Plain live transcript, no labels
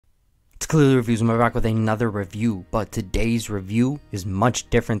Clearly Reviews, and we're back with another review, but today's review is much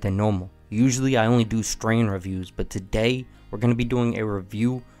different than normal. Usually I only do strain reviews, but today we're going to be doing a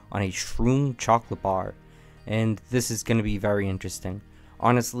review on a shroom chocolate bar, and this is going to be very interesting.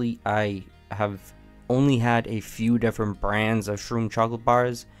 Honestly, I have only had a few different brands of shroom chocolate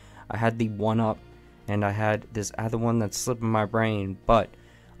bars. I had the 1-Up, and I had this other one that's slipping my brain, but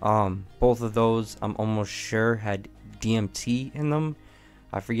both of those I'm almost sure had DMT in them.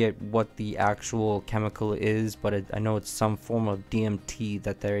 I forget what the actual chemical is, but I know it's some form of DMT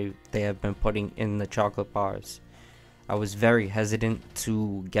that they have been putting in the chocolate bars. I was very hesitant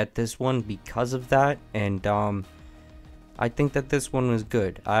to get this one because of that, and I think that this one was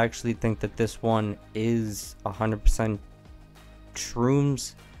good. I actually think that this one is 100%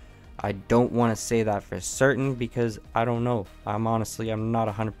 shrooms. I don't want to say that for certain because I don't know. I'm not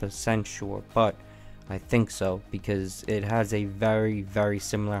 100% sure, but I think so because it has a very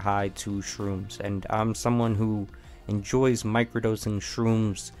similar high to shrooms, and I'm someone who enjoys microdosing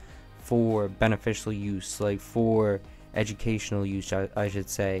shrooms for beneficial use, like for educational use, I should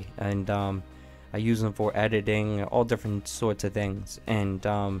say, and I use them for editing, all different sorts of things, and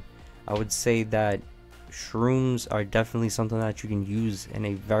I would say that shrooms are definitely something that you can use in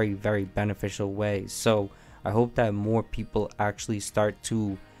a very beneficial way. So I hope that more people actually start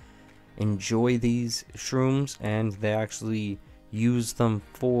to enjoy these shrooms and they actually use them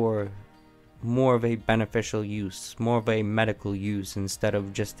for more of a beneficial use, more of a medical use, instead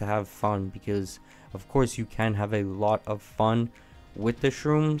of just to have fun, because of course you can have a lot of fun with the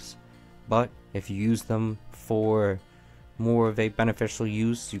shrooms, but if you use them for more of a beneficial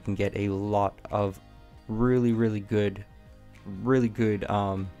use, you can get a lot of really good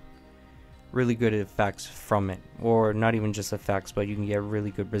effects from it, or not even just effects, but you can get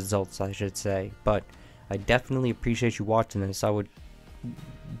really good results, I should say. But I definitely appreciate you watching this. I would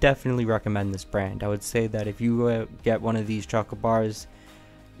definitely recommend this brand. I would say that if you get one of these chocolate bars,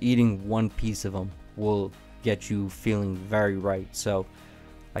 eating one piece of them will get you feeling very right, so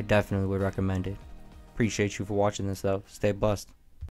I definitely would recommend it. Appreciate you for watching this though. Stay blessed.